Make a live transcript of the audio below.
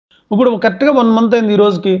ఇప్పుడు కరెక్ట్గా 1 మంత్ అయింది ఈ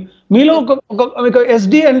రోజుకి. మీలో ఒక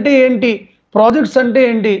SD అంటే ఏంటి, ప్రాజెక్ట్స్ అంటే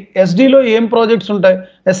ఏంటి, SDలో ఏం ప్రాజెక్ట్స్ ఉంటాయి,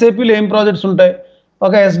 SAPలో ఏం ప్రాజెక్ట్స్ ఉంటాయి,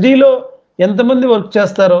 ఒక SDలో ఎంతమంది వర్క్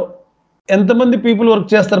చేస్తారో, ఎంతమంది పీపుల్ వర్క్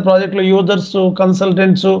చేస్తారు ప్రాజెక్ట్లో, యూజర్స్,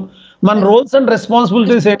 కన్సల్టెంట్స్, మన రోల్స్ అండ్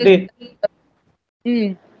రెస్పాన్సిబిలిటీస్ ఏంటి,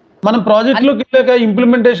 మనం ప్రాజెక్ట్లోకి వెళ్ళాక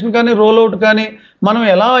ఇంప్లిమెంటేషన్ కానీ రోల్ అవుట్ కానీ మనం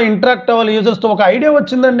ఎలా ఇంటరాక్ట్ అవ్వాలి యూజర్స్తో, ఒక ఐడియా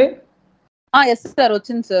వచ్చిందండి? ఎస్ సార్,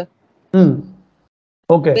 వచ్చింది సార్.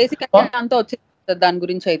 ఓకే, బేసిక్ అంతా వచ్చింది సార్ దాని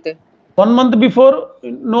గురించి అయితే. 1 month before,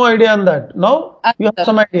 no idea on that. Now you have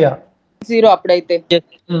some idea. Zero అప్పుడైతే.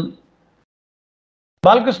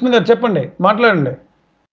 బాలకృష్ణ గారు చెప్పండి, మాట్లాడండి.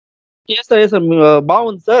 సార్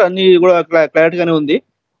బాగుంది సార్, అన్ని కూడా క్లారిటీగానే ఉంది.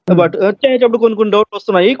 బట్ చేసేటప్పుడు కొన్ని డౌట్లు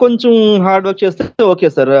వస్తున్నాయి. కొంచెం హార్డ్ వర్క్ చేస్తే ఓకే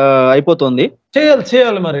సార్, అయిపోతుంది.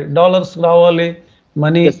 చేయాలి మరి, డాలర్స్ రావాలి,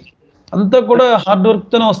 మనీ అంతా కూడా హార్డ్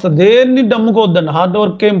వర్క్తోనే వస్తుంది. దేన్ని నమ్ముకోవద్దండి, హార్డ్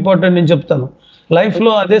వర్కే ఇంపార్టెంట్. నేను చెప్తాను,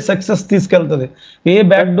 లైఫ్లో అదే సక్సెస్ తీసుకెళ్తుంది. ఏ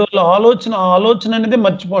బ్యాక్ డోర్లో ఆలోచన అనేది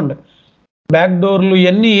మర్చిపోండి. బ్యాక్ డోర్లు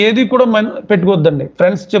ఇవన్నీ ఏది కూడా పెట్టుకోవద్దండి.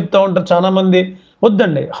 ఫ్రెండ్స్ చెప్తా ఉంటారు చాలా మంది,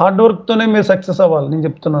 వద్దండి, హార్డ్ వర్క్తోనే మీరు సక్సెస్ అవ్వాలి నేను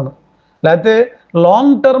చెప్తున్నాను. లేకపోతే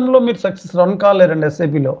లాంగ్ టర్మ్లో మీరు సక్సెస్ రన్ కాలేరండి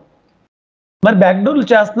SAPలో. మరి బ్యాక్ డోర్లు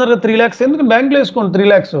చేస్తున్నారు 3 lakhs, ఎందుకు బ్యాంకులో వేసుకోండి. 3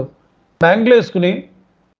 lakhs బ్యాంకులో వేసుకుని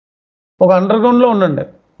ఒక అండర్గ్రౌండ్లో ఉండండి.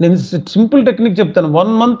 నేను సింపుల్ టెక్నిక్ చెప్తాను,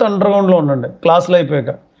 1 month అండర్గ్రౌండ్లో ఉండండి. క్లాసులు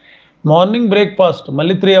అయిపోయాక మార్నింగ్ బ్రేక్ఫాస్ట్,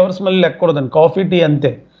 మళ్ళీ 3 hours మళ్ళీ లెక్కకూడదండి. కాఫీ టీ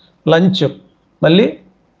అంతే. లంచ్, మళ్ళీ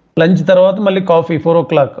లంచ్ తర్వాత మళ్ళీ కాఫీ 4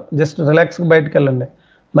 o'clock, జస్ట్ రిలాక్స్గా బయటకు వెళ్ళండి.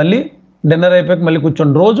 మళ్ళీ డిన్నర్ అయిపోయాక మళ్ళీ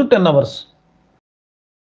కూర్చోండి. రోజు 10 hours,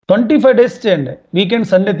 25 days చేయండి. వీకెండ్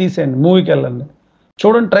సండే తీసేయండి, మూవీకి వెళ్ళండి.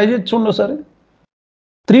 చూడండి, ట్రై చేసి చూడండి ఒకసారి.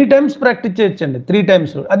 3 times ప్రాక్టీస్ చేయొచ్చండి, 3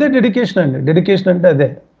 times. అదే డెడికేషన్ అండి. డెడికేషన్ అంటే అదే.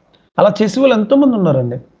 అలా చేసే వాళ్ళు ఎంతోమంది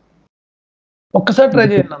ఉన్నారండి. ఒక్కసారి ట్రై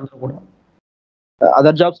చేయండి అందరూ కూడా.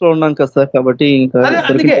 అదర్ జాబ్స్ లో ఉన్నాం కదా సార్, కాబట్టి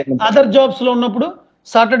అందుకే అదర్ జాబ్స్ లో ఉన్నప్పుడు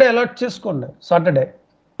సాటర్డే అలాట్ చేసుకోండి. సాటర్డే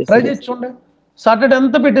ట్రై చేసి చూడండి. సాటర్డే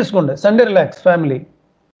అంతా పెట్టేసుకోండి. Sunday relax, family,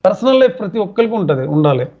 personal life ప్రతి ఒక్కరికి ఉంటుంది,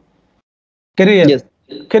 ఉండాలి.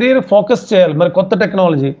 కెరీర్ ఫోకస్ చేయాలి. మరి కొత్త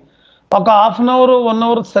టెక్నాలజీ ఒక 1/2 hour 1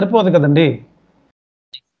 hour సరిపోదు కదండి.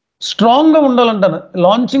 స్ట్రాంగ్గా ఉండాలంటాను.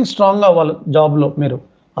 లాంచింగ్ స్ట్రాంగ్ అవ్వాలి జాబ్లో. మీరు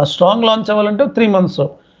ఆ స్ట్రాంగ్ లాంచ్ అవ్వాలంటే 3 months,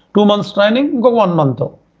 2 months ట్రైనింగ్, ఇంకొక 1 month.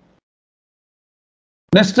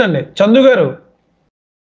 నెక్స్ట్ అండి చందు గారు,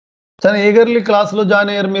 చాలా ఈగర్లీ క్లాస్లో జాయిన్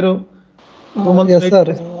అయ్యారు మీరు. సార్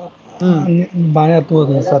బాగా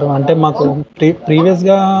అర్థమవుతుంది సార్. అంటే మాకు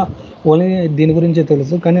ప్రీవియస్గా ఓన్లీ దీని గురించే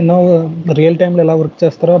తెలుసు, కానీ నా రియల్ టైంలో ఎలా వర్క్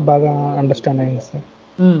చేస్తారో బాగా అండర్స్టాండ్ అయింది సార్.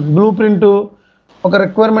 బ్లూ ప్రింట్, ఒక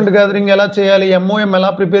రిక్వైర్మెంట్ గ్యాదరింగ్ ఎలా చేయాలి, MOM ఎలా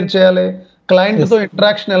ప్రిపేర్ చేయాలి, క్లయింట్తో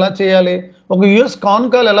ఇంటరాక్షన్ ఎలా చేయాలి, ఒక US కాన్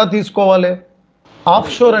కాల్ ఎలా తీసుకోవాలి,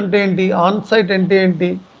 ఆఫ్ షోర్ అంటే ఏంటి, ఆన్ సైట్ అంటే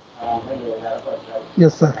ఏంటి.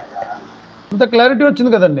 ఎస్ సార్, అంత క్లారిటీ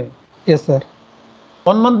వచ్చింది కదండి. Yes sir.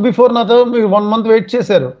 1 month బిఫోర్ నాతో మీరు 1 month వెయిట్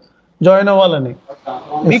చేశారు జాయిన్ అవ్వాలని.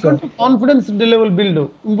 మీకంటూ కాన్ఫిడెన్స్ లెవెల్ బిల్డ్.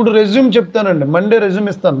 ఇప్పుడు రెజ్యూమ్ చెప్తానండి, మండే రెజ్యూమ్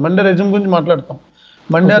ఇస్తాను. మండే రెజ్యూమ్ గురించి మాట్లాడతాం.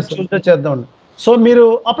 మండే ట్యూస్డే చేద్దామండి. సో మీరు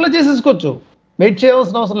అప్లై చేసేసుకోవచ్చు, వెయిట్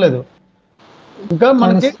చేయాల్సిన అవసరం లేదు. ఇంకా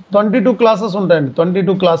మనకి 22 classes ఉంటాయండి.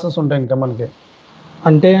 22 classes ఉంటాయి ఇంకా మనకి.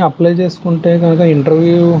 అంటే అప్లై చేసుకుంటే కనుక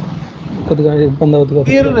ఇంటర్వ్యూ కొద్దిగా ఇబ్బంది అవుతుంది.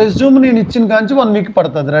 మీరు రెజ్యూమ్ నేను ఇచ్చిన కాంచి 1 week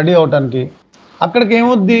పడుతుంది రెడీ అవడానికి. అక్కడికి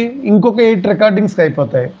ఏమవుద్ది, ఇంకొక 8 recordings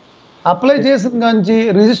అయిపోతాయి. అప్లై చేసిన కాంచి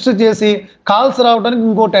రిజిస్టర్ చేసి కాల్స్ రావడానికి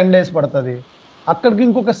ఇంకో 10 days పడుతుంది. అక్కడికి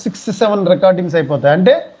ఇంకొక 6-7 recordings అయిపోతాయి.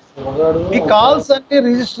 అంటే మీ కాల్స్ అన్ని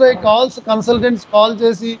రిజిస్టర్ అయ్యి కాల్స్, కన్సల్టెంట్స్ కాల్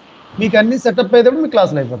చేసి మీకు అన్ని సెటప్ అయ్యేటప్పుడు మీ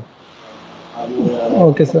క్లాసులు అయిపోతాయి.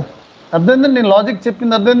 ఓకే సార్, అర్థమైందండి నేను లాజిక్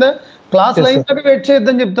చెప్పింది? అర్థమైందా? క్లాసులు అయినాక వెయిట్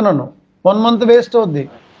చేయొద్దని చెప్తున్నాను. 1 month వేస్ట్ అవుద్ది,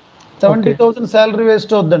 70,000 శాలరీ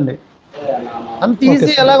వేస్ట్ అవుద్దండి. అంత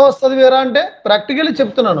ఈజీ ఎలాగ వస్తుంది వేరా అంటే ప్రాక్టికల్లీ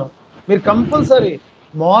చెప్తున్నాను. మీరు కంపల్సరీ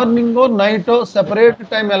మార్నింగో నైటో సెపరేట్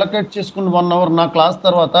టైం ఎలకేట్ చేసుకుని 1 hour నా క్లాస్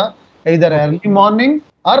తర్వాత, either early morning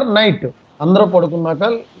or night, అందరూ పడుకున్నాక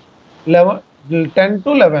 10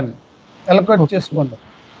 to 11 ఎలకేట్ చేసుకోండి.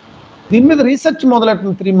 దీని మీద రీసెర్చ్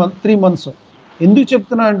మొదలెట్టండి 3 months. ఎందుకు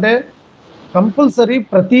చెప్తున్నా అంటే కంపల్సరీ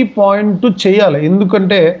ప్రతి పాయింట్ చేయాలి.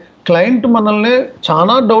 ఎందుకంటే క్లయింట్ మనల్ని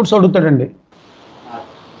చాలా డౌట్స్ అడుగుతాడండి.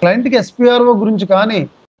 క్లయింట్కి SPRO గురించి కానీ.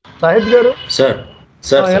 సాహిబ్ గారు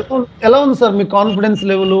ఎలా ఉంది సార్ మీ కాన్ఫిడెన్స్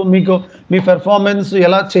లెవెల్, మీకు మీ పెర్ఫార్మెన్స్,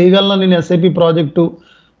 ఎలా చేయగలను నేను SAP ప్రాజెక్టు?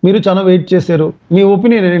 మీరు చాలా వెయిట్ చేశారు, మీ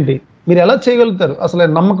ఒపీనియన్ ఏంటి? మీరు ఎలా చేయగలుగుతారు? అసలు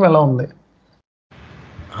నమ్మకం ఎలా ఉంది?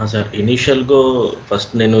 సార్ ఇనీషియల్గా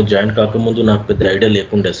ఫస్ట్ నేను జాయిన్ కాకముందు నాకు పెద్ద ఐడియా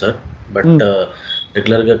లేకుండే సార్. బట్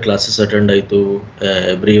రెగ్యులర్గా క్లాసెస్ అటెండ్ అవుతూ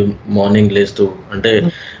ఎవ్రీ మార్నింగ్ లేస్తూ, అంటే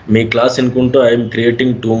మీ class వినుకుంటూ I'm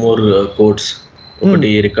creating 2 more codes ఒకటి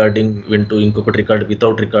రికార్డింగ్ వింటూ ఇంకొకటి రికార్డ్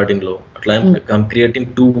వితౌట్ రికార్డింగ్ లో అట్లా I'm creating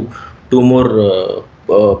two more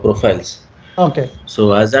profiles. Okay. So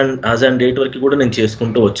as and date వరకు కూడా నేను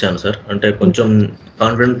చేసుకుంటూ వచ్చాను సార్. అంటే కొంచెం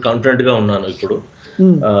కాన్ఫిడెంట్ గా ఉన్నాను ఇప్పుడు.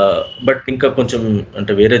 బట్ ఇంకా కొంచెం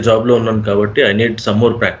అంటే వేరే జాబ్ లో ఉన్నాను కాబట్టి I need some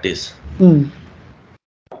more practice.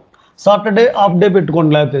 Saturday half day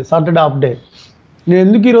పెట్టుకోండి, లేకపోతే సాటర్డే హాఫ్ డే. నేను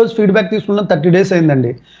ఎందుకు ఈరోజు ఫీడ్బ్యాక్ తీసుకున్నా, 30 days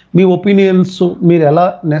అయిందండి. మీ ఒపీనియన్స్ మీరు ఎలా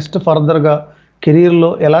నెక్స్ట్ ఫర్దర్గా కెరీర్లో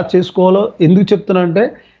ఎలా చేసుకోవాలో ఎందుకు చెప్తున్నా అంటే,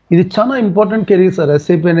 ఇది చాలా ఇంపార్టెంట్ కెరీర్ సార్.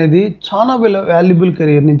 ఎస్ఏపీ అనేది చాలా వాల్యుబుల్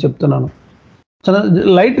కెరీర్. నేను చెప్తున్నాను, చాలా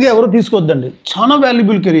లైట్గా ఎవరు తీసుకోవద్దండి. చాలా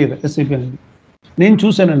వాల్యుబుల్ కెరీర్ ఎస్ఏపీ అనేది. నేను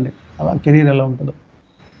చూశానండి అలా కెరీర్ ఎలా ఉంటుందో.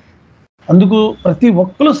 అందుకు ప్రతి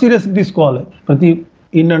ఒక్కరు సీరియస్గా తీసుకోవాలి. ప్రతి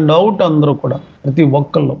ఇన్ అండ్ అవుట్ అందరూ కూడా, ప్రతి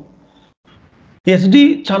ఒక్కళ్ళు. ఎస్డి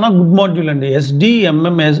చాలా గుడ్ మాడ్యూల్ అండి. ఎస్డి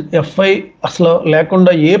ఎంఎంఎస్ ఎఫ్ఐ అసలు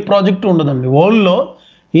లేకుండా ఏ ప్రాజెక్టు ఉండదండి. వరల్డ్లో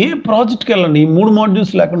ఏ ప్రాజెక్ట్కి వెళ్ళండి ఈ 3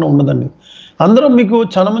 మాడ్యూల్స్ లేకుండా ఉండదండి. అందరూ మీకు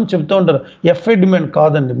చాలా మంది చెప్తూ ఉంటారు ఎఫ్ఐ డిమాండ్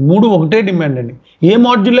కాదండి, 3 ఒకటే డిమాండ్ అండి. ఏ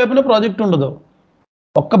మాడ్యూల్ లేకపోయినా ప్రాజెక్ట్ ఉండదు.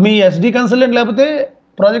 ఒక్క మీ ఎస్డి కన్సల్టెంట్ లేకపోతే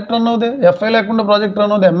ప్రాజెక్ట్ రన్ అవుతుంది, ఎఫ్ఐ లేకుండా ప్రాజెక్ట్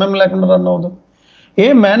రన్ అవుతుంది, ఎంఎం లేకుండా రన్ అవుతుంది. ఏ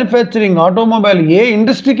మ్యానుఫ్యాక్చరింగ్, ఆటోమొబైల్, ఏ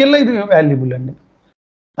ఇండస్ట్రీకి వెళ్ళినా ఇది వాల్యుబుల్ అండి.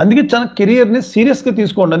 అందుకే చాలా కెరియర్ని సీరియస్గా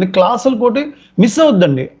తీసుకోండి. అని క్లాసులు కోటి మిస్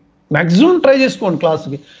అవద్దండి. మ్యాక్సిమం ట్రై చేసుకోండి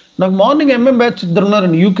క్లాస్కి. నాకు మార్నింగ్ ఎంఎం బ్యాచ్ 2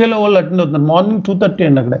 ఉన్నారండి, యూకేలో వాళ్ళు అటెండ్ అవుతున్నారు. మార్నింగ్ 2:30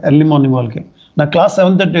 అండి అక్కడ, ఎర్లీ మార్నింగ్ వాళ్ళకి. నా క్లాస్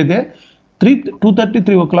 7:30 అయితే 2:30,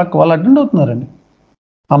 3 o'clock వాళ్ళు అటెండ్ అవుతున్నారండి.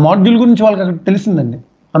 ఆ మాడ్యూల్ గురించి వాళ్ళకి అక్కడ తెలిసిందండి,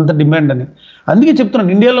 అంత డిమాండ్ అని. అందుకే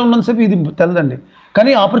చెప్తున్నాను, ఇండియాలో ఉన్నంతసేపు ఇది తెలదండి.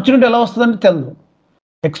 కానీ ఆపర్చునిటీ ఎలా వస్తుందంటే తెలదు.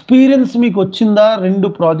 ఎక్స్పీరియన్స్ మీకు వచ్చిందా, 2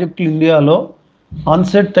 ప్రాజెక్టులు ఇండియాలో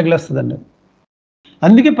ఆన్సైట్ తగిలేస్తుందండి.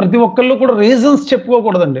 అందుకే ప్రతి ఒక్కళ్ళు కూడా రీజన్స్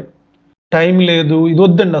చెప్పుకోకూడదండి. టైం లేదు ఇది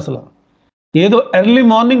వద్దండి అసలు. ఏదో ఎర్లీ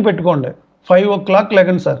మార్నింగ్ పెట్టుకోండి, 5 o'clock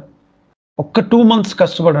లేకండి సార్. ఒక్క 2 months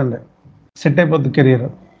కష్టపడండి, సెట్ అయిపోద్ది కెరీర్.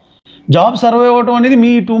 జాబ్ సర్వే అవ్వటం అనేది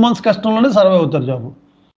మీ 2 months కష్టంలోనే సర్వే అవుతారు జాబ్.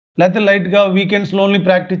 లేకపోతే లైట్గా వీకెండ్స్లో ఓన్లీ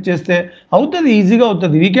ప్రాక్టీస్ చేస్తే అవుతుంది, ఈజీగా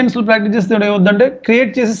అవుతుంది. వీకెండ్స్లో ప్రాక్టీస్ చేస్తే ఏమవుతుందంటే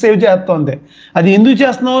క్రియేట్ చేసి సేవ్ చేస్తాం అంతే. అది ఎందుకు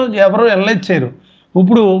చేస్తున్నావు ఎవరో అనలైజ్ చేయరు.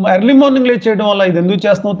 ఇప్పుడు ఎర్లీ మార్నింగ్ లేట్ చేయడం వల్ల ఇది ఎందుకు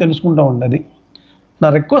చేస్తున్నావో తెలుసుకుంటా ఉండి. అది నా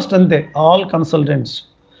రిక్వెస్ట్ అంతే. ఆల్ కన్సల్టెంట్స్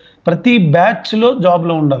ప్రతి బ్యాచ్లో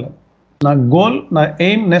జాబ్లో ఉండాలి. నా గోల్, నా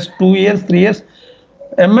ఎయిమ్ నెక్స్ట్ 2 years 3 years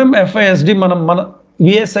ఎంఎంఎఫ్ఐఎస్డి మన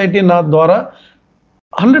విఎస్ఐటి నా ద్వారా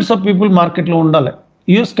hundreds of people మార్కెట్లో ఉండాలి.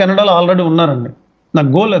 యూఎస్ కెనడాలో ఆల్రెడీ ఉన్నారండి. నా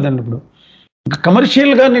గోల్ అదండి. ఇప్పుడు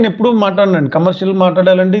కమర్షియల్గా నేను ఎప్పుడూ మాట్లాడినండి. కమర్షియల్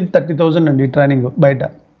మాట్లాడాలంటే 30,000 అండి ఈ ట్రైనింగ్. బయట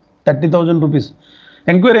 30,000 రూపీస్.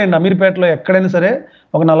 ఎంక్వైరీ అయ్యండి, అమీర్పేటలో ఎక్కడైనా సరే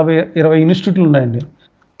ఒక 40-20 ఇన్స్టిట్యూట్లు ఉన్నాయండి.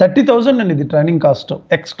 30,000 అండి ఇది training cost,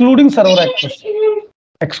 excluding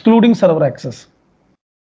server access.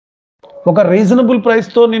 ఒక రీజనబుల్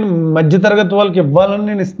ప్రైస్తో నేను మధ్యతరగతి వాళ్ళకి ఇవ్వాలని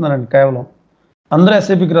నేను ఇస్తున్నానండి. కేవలం అందరూ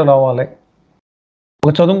ఎస్ఏపీకి రావాలి.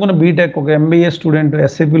 ఒక చదువుకున్న బీటెక్, ఒక ఎంబీఏ స్టూడెంట్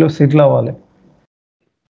ఎస్ఏపీలో సెటిల్ అవ్వాలి.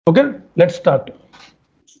 Okay, let's start.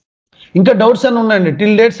 ఇంకా డౌట్స్ అని ఉన్నాయండి?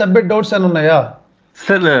 టిల్ డేట్ సబ్మిట్ డౌట్స్ అని ఉన్నాయా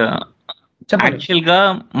సార్? యాక్చువల్ గా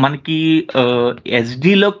మనకి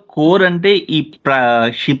ఎస్డి లో కోర్ అంటే ఈ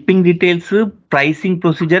shipping details, pricing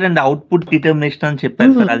procedure and output determination అని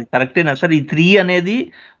చెప్పారు సార్. అది కరెక్టేనా సార్? ఈ 3 అనేది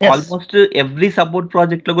ఆల్మోస్ట్ ఎవ్రీ సపోర్ట్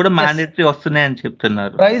ప్రాజెక్ట్ లో కూడా మ్యాండేటరీ వస్తున్నాయి అని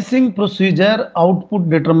చెప్తున్నారు. Pricing procedure, output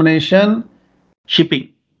determination,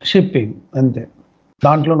 shipping అంతే.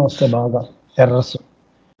 దాంట్లోనే వస్తాయి బాగా ఎర్రర్స్.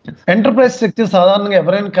 ఎంటర్ప్రైజ్ స్ట్రక్చర్ సాధారణంగా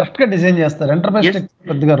ఎవరైనా కరెక్ట్ గా డిజైన్ చేస్తారు. ఎంటర్ప్రైజ్ స్ట్రక్చర్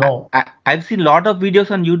కొద్దిగా రావు. I've seen lot of videos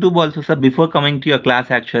on YouTube also, sir, before coming to your class.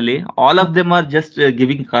 Actually, all of them are just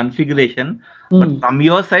giving configuration. But from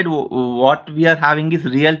your side, what we are having is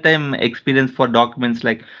real-time experience for documents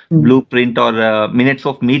like blueprint or minutes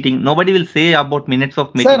of meeting. Nobody will say about minutes of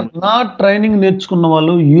meeting. Sir, నా training నేర్చుకున్న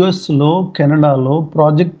వాళ్ళు US లో, కెనడాలో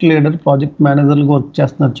project leader, project మేనేజర్గా work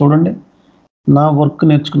చేస్తున్నారు చూడండి. నా work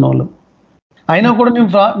నేర్చుకున్న వాళ్ళు అయినా కూడా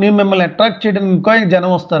నేను మిమ్మల్ని అట్రాక్ట్ చేయడానికి ఇంకా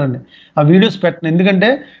జనం వస్తారండి. ఆ వీడియోస్ పెట్టను, ఎందుకంటే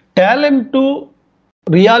talent to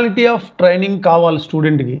reality of training కావాలి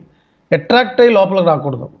స్టూడెంట్కి. అట్రాక్ట్ అయ్యి లోపలికి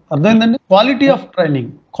రాకూడదు. అర్థమైందండి? Quality of training.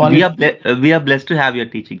 We are blessed to have your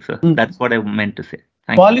teaching, sir. That's what I meant to say.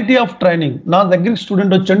 Quality of training. నా దగ్గరికి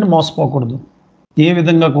స్టూడెంట్ వచ్చండి మోసపోకూడదు ఏ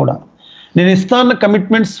విధంగా కూడా. నేను ఇస్తాను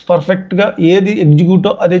కమిట్మెంట్స్ పర్ఫెక్ట్గా, ఏది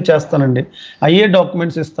ఎగ్జిక్యూటో అదే చేస్తానండి. అయ్యే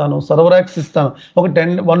డాక్యుమెంట్స్ ఇస్తాను, సర్వర్ యాక్సెస్ ఇస్తాను. ఒక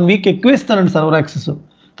 1 week ఎక్కువ ఇస్తానండి సర్వర్ యాక్సెస్.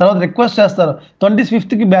 తర్వాత రిక్వెస్ట్ చేస్తారు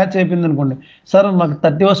 25th బ్యాచ్ అయిపోయింది అనుకోండి, సార్ మాకు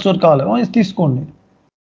 31st వరకు కావాలి, తీసుకోండి.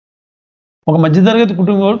 ఒక మధ్యతరగతి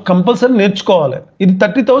కుటుంబం కంపల్సరీ నేర్చుకోవాలి. ఇది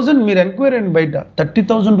 30,000 మీరు ఎంక్వైరీ అండి బయట.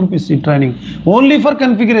 30,000 రూపీస్ ఈ ట్రైనింగ్, ఓన్లీ ఫర్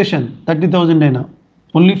కన్ఫిగరేషన్. 30,000 అయినా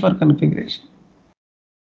ఓన్లీ ఫర్ కన్ఫిగరేషన్.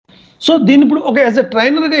 సో దీని ఇప్పుడు ఒక యాజ్ ఎ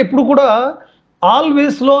ట్రైనర్గా ఎప్పుడు కూడా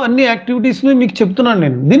ఆల్వేస్లో అన్ని యాక్టివిటీస్ని మీకు చెప్తున్నాను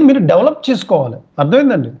నేను. దీన్ని మీరు డెవలప్ చేసుకోవాలి,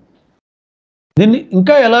 అర్థమైందండి? దీన్ని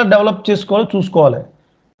ఇంకా ఎలా డెవలప్ చేసుకోవాలో చూసుకోవాలి.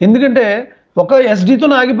 ఎందుకంటే ఒక ఎస్డితో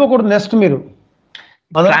ఆగిపోకూడదు. నెక్స్ట్ మీరు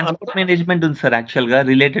ట్రాన్స్పోర్ట్ మేనేజ్మెంట్ ఉంది సార్, యాక్చువల్ గా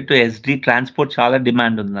రిలేటెడ్ టు ఎస్డి ట్రాన్స్పోర్ట్ చాలా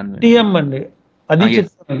డిమాండ్ ఉంది. టిఎం అండి, అది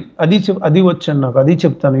చెప్తాను, అది వచ్చాను నాకు, అది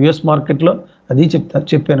చెప్తాను. యుఎస్ మార్కెట్లో అది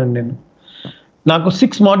చెప్పానండి నేను. నాకు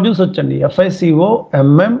 6 మాడ్యూల్స్ వచ్చండి. FICO,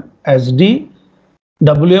 MM, SD,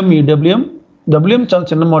 WM, EWM. WM చాలా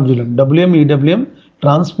చిన్న మాడ్యూల్ అండి. WM, EWM,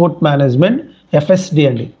 transport management, FSD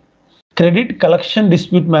అండి, క్రెడిట్ కలెక్షన్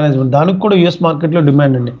డిస్ప్యూట్ మేనేజ్మెంట్. దానికి కూడా యుఎస్ మార్కెట్లో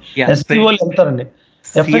డిమాండ్ అండి. SC వాళ్ళు వెళ్తారండి.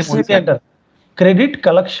 FSD అంటారు, క్రెడిట్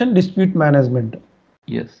కలెక్షన్ డిస్ప్యూట్ మేనేజ్మెంట్.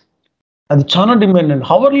 అది చాలా డిమాండ్ అండి,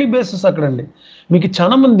 హవర్లీ బేసిస్ అక్కడండి. మీకు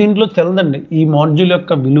చాలా మంది దీంట్లో తెలదండి ఈ మాడ్యూల్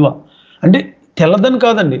యొక్క విలువ. అంటే తెలదని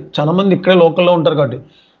కాదండి, చాలా మంది ఇక్కడే లోకల్లో ఉంటారు కాబట్టి.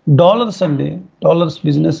 డాలర్స్ అండి, డాలర్స్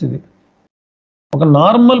బిజినెస్ ఇది. ఒక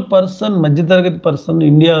నార్మల్ పర్సన్, మధ్యతరగతి పర్సన్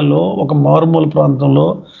ఇండియాలో ఒక మారుమూల ప్రాంతంలో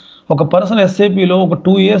ఒక పర్సన్ SAPలో ఒక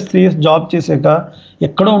 2 years 3 years జాబ్ చేసాక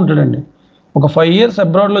ఎక్కడో ఉంటాడండి. ఒక 5 years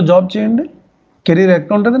అబ్రాడ్లో జాబ్ చేయండి, కెరీర్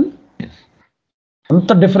ఎక్కడ ఉంటుందండి?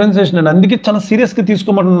 అంత డిఫరెన్సియేషన్ అండి. అందుకే చాలా సీరియస్గా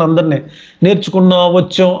తీసుకోమంటున్నాను అందరినీ. నేర్చుకున్నా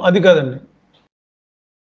వచ్చాం అది కాదండి,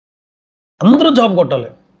 అందరూ జాబ్ కొట్టాలి.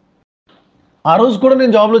 ఆ రోజు కూడా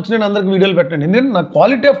నేను జాబ్లో వచ్చి నేను అందరికి వీడియోలు పెట్టండి. ఎందుకంటే నా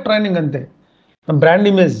క్వాలిటీ ఆఫ్ ట్రైనింగ్ అంతే, నా బ్రాండ్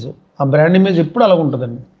ఇమేజ్, ఆ బ్రాండ్ ఇమేజ్ ఎప్పుడు అలా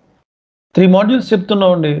ఉంటుందండి. 3 మాడ్యూల్స్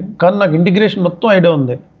చెప్తున్నామండి, కానీ నాకు ఇంటిగ్రేషన్ మొత్తం ఐడియా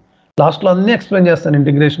ఉంది. లాస్ట్లో అన్నీ ఎక్స్ప్లెయిన్ చేస్తాను.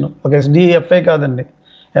 ఇంటిగ్రేషన్ ఒక SDFI కాదండి,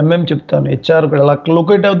 MM చెప్తాను. HR కూడా ఎలా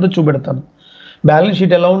లొకేట్ అవుతుందో చూపెడతాను. బ్యాలెన్స్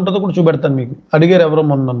షీట్ ఎలా ఉంటుందో కూడా చూపెడతాను. మీకు అడిగారు ఎవరో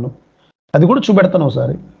మొన్న నన్ను, అది కూడా చూపెడతాను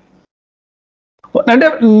ఒకసారి. అంటే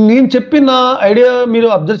నేను చెప్పిన ఐడియా మీరు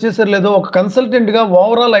అబ్జర్వ్ చేశారు లేదో, ఒక కన్సల్టెంట్గా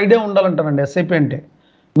ఓవరాల్ ఐడియా ఉండాలంటానండి SAP అంటే.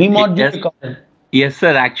 మీ మాడ్యూల్ కాదు. ఎస్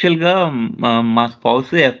సార్, యాక్చువల్ గా మా స్పౌస్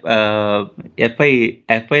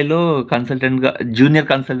FIలో కన్సల్టెంట్ గా, జూనియర్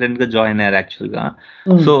కన్సల్టెంట్ గా జాయిన్ అయ్యారు యాక్చువల్ గా.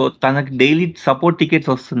 సో తనకి డైలీ సపోర్ట్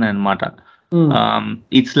టికెట్స్ వస్తున్నాయి అనమాట.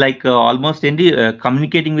 ఇట్స్ లైక్ ఆల్మోస్ట్ ఏంటి,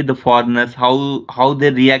 communicating with the foreigners, how they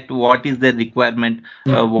react, what is there requirement,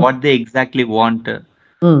 what they exactly want.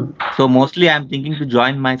 So mostly I'm thinking to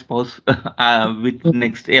join my spouse with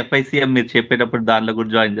next FICM. మీరు చెప్పేటప్పుడు దానిలో కూడా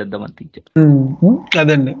join చేద్దాం అని think.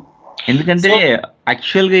 అదండి, ఎందుకంటే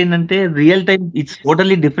actual గా ఏంటంటే real time it's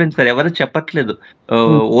totally different sir. ఎవరు చెప్పట్లేదు,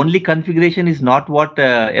 only configuration is not what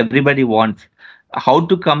everybody wants. How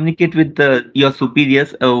to communicate with your superiors,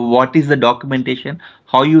 what is the documentation,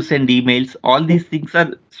 how you send emails, all these things are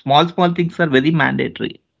small things are very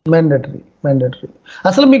mandatory.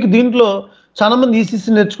 అసలు మీకు దీంట్లో చాలా మంది ECC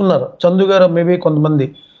నేర్చుకున్నారు. చందు గారు maybe కొంతమంది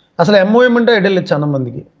అసలు MOM అంటే ఐడియా లేదు చాలా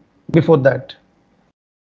మందికి బిఫోర్ దాట్.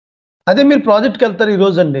 అదే మీరు ప్రాజెక్ట్కి వెళ్తారు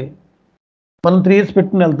ఈరోజు అండి, మనం 3 years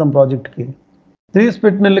పెట్టుకుని వెళ్తాం ప్రాజెక్ట్కి. 3 years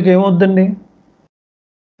పెట్టిన వాళ్ళకి ఏమవుద్దండి,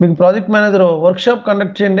 మీకు ప్రాజెక్ట్ మేనేజర్ వర్క్షాప్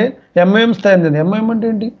కండక్ట్ చేయండి, MOM స్థాయి. MOM అంటే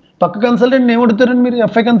ఏంటి? పక్క కన్సల్టెంట్ని ఏం అడుగుతారండి మీరు?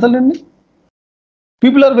 FI కన్సల్టెంట్ని.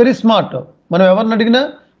 People are very smart. మనం ఎవరిని అడిగినా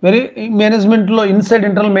వెరీ మేనేజ్మెంట్లో ఇన్సైడ్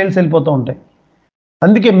ఇంటర్నల్ మెయిల్స్ వెళ్ళిపోతూ ఉంటాయి.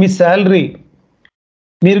 అందుకే మీ శాలరీ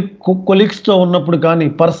మీరు కొలీగ్స్తో ఉన్నప్పుడు కానీ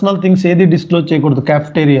పర్సనల్ థింగ్స్ ఏది డిస్క్లోజ్ చేయకూడదు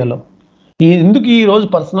క్యాఫ్టేరియాలో. ఎందుకు ఈరోజు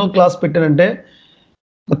పర్సనల్ క్లాస్ పెట్టానంటే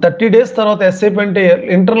 30 days తర్వాత SAP అంటే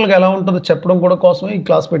ఇంటర్నల్గా ఎలా ఉంటుందో చెప్పడం కూడా కోసమే ఈ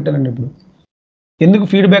క్లాస్ పెట్టానండి. ఇప్పుడు ఎందుకు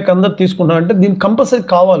ఫీడ్బ్యాక్ అందరు తీసుకుంటారంటే దీనికి కంపల్సరీ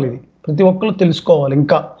కావాలి, ఇది ప్రతి ఒక్కరు తెలుసుకోవాలి.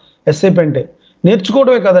 ఇంకా SAP అంటే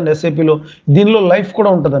నేర్చుకోవడమే కాదండి, SAPలో దీనిలో లైఫ్ కూడా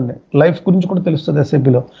ఉంటుందండి. లైఫ్ గురించి కూడా తెలుస్తుంది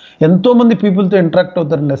SAPలో. ఎంతోమంది పీపుల్తో ఇంటరాక్ట్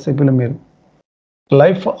అవుతారండి SAPలో. మీరు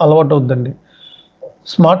లైఫ్ అలవాటు అవుద్దండి,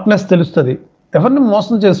 స్మార్ట్నెస్ తెలుస్తుంది. ఎవరిని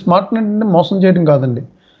మోసం చేయాలి, స్మార్ట్నెస్ అంటే మోసం చేయడం కాదండి,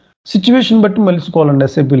 సిచ్యువేషన్ బట్టి మలుచుకోవాలండి.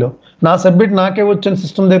 SAPలో నా సబ్జెక్ట్ నాకే వచ్చిన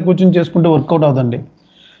సిస్టమ్ దగ్గర కూర్చొని చేసుకుంటే వర్కౌట్ అవుతుందండి.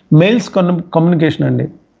 మెయిల్స్ కమ్యూనికేషన్ అండి,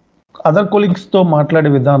 అదర్ కొలీగ్స్తో మాట్లాడే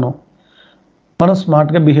విధానం, మనం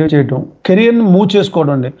స్మార్ట్గా బిహేవ్ చేయడం, కెరియర్ని మూవ్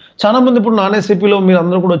చేసుకోవడం అండి. చాలామంది ఇప్పుడు నాన్ SAPలో మీరు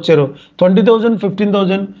అందరూ కూడా వచ్చారు, 20,000,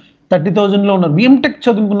 15,000, 30,000లో ఉన్నారు. BMTech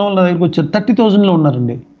చదువుకున్న వాళ్ళు నా దగ్గరికి వచ్చారు, 30,000లో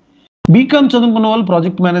ఉన్నారండి. BCom చదువుకున్న వాళ్ళు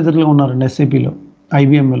ప్రాజెక్ట్ మేనేజర్లో ఉన్నారండి SAPలో,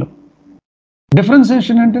 IBMలో.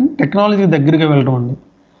 డిఫరెన్సియేషన్ ఏంటంటే టెక్నాలజీ దగ్గరగా వెళ్ళడం అండి.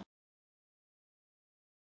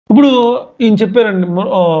 ఇప్పుడు ఈయన చెప్పారండి,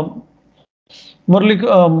 మురళీ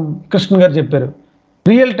కృష్ణ గారు చెప్పారు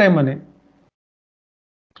రియల్ టైం అని.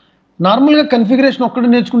 నార్మల్గా కన్ఫిగరేషన్ ఒక్కటి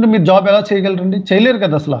నేర్చుకుంటే మీరు జాబ్ ఎలా చేయగలరండి? చేయలేరు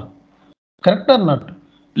కదా అసలు. కరెక్ట్ అన్నట్టు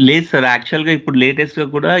లేదు సార్. యాక్చువల్ గా ఇప్పుడు లేటెస్ట్ గా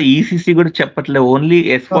కూడా ECC కూడా చెప్పట్లేదు, ఓన్లీ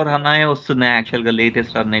S4 HANA వస్తున్నాయి యాక్చువల్ గా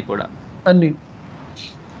లేటెస్ట్ అన్నీ కూడా. అన్ని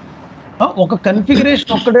ఒక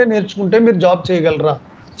కన్ఫిగరేషన్ ఒక్కటే నేర్చుకుంటే మీరు జాబ్ చేయగలరా?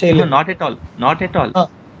 చేయలేరు. Not at all.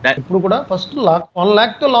 ఇప్పుడు కూడా ఫస్ట్ 1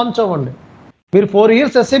 lakh లాంచ్ అవ్వండి. మీరు 4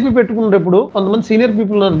 years SAP పెట్టుకున్నప్పుడు కొంతమంది సీనియర్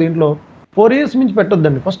పీపుల్ ఉన్నారు దీంట్లో, 4 years మించి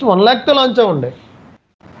పెట్టొద్దండి. ఫస్ట్ 1 lakh లాంచ్ అవ్వండి.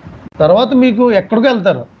 తర్వాత మీకు ఎక్కడికి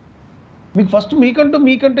వెళ్తారు, మీకు ఫస్ట్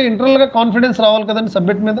మీకంటే ఇంటర్నల్గా కాన్ఫిడెన్స్ రావాలి కదండి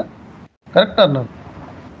సబ్జెక్ట్ మీద. కరెక్ట్ అన్నారు.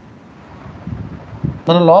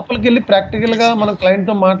 మనం లోపలికి వెళ్ళి ప్రాక్టికల్గా మన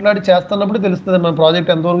క్లయింట్తో మాట్లాడి చేస్తున్నప్పుడు తెలుస్తుంది మన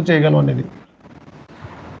ప్రాజెక్ట్ ఎంతవరకు చేయగలం అనేది.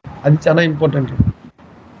 అది చాలా ఇంపార్టెంట్.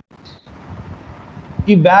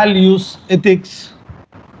 ఈ వాల్యూస్, ఎథిక్స్,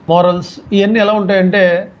 మారల్స్ ఇవన్నీ ఎలా ఉంటాయంటే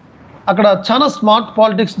అక్కడ చాలా స్మార్ట్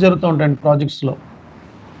పాలిటిక్స్ జరుగుతూ ఉంటాయండి ప్రాజెక్ట్స్లో.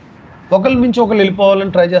 ఒకరి మించి ఒకరు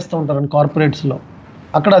వెళ్ళిపోవాలని ట్రై చేస్తూ ఉంటారండి కార్పొరేట్స్లో.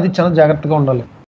 అక్కడ అది చాలా జాగ్రత్తగా ఉండాలి.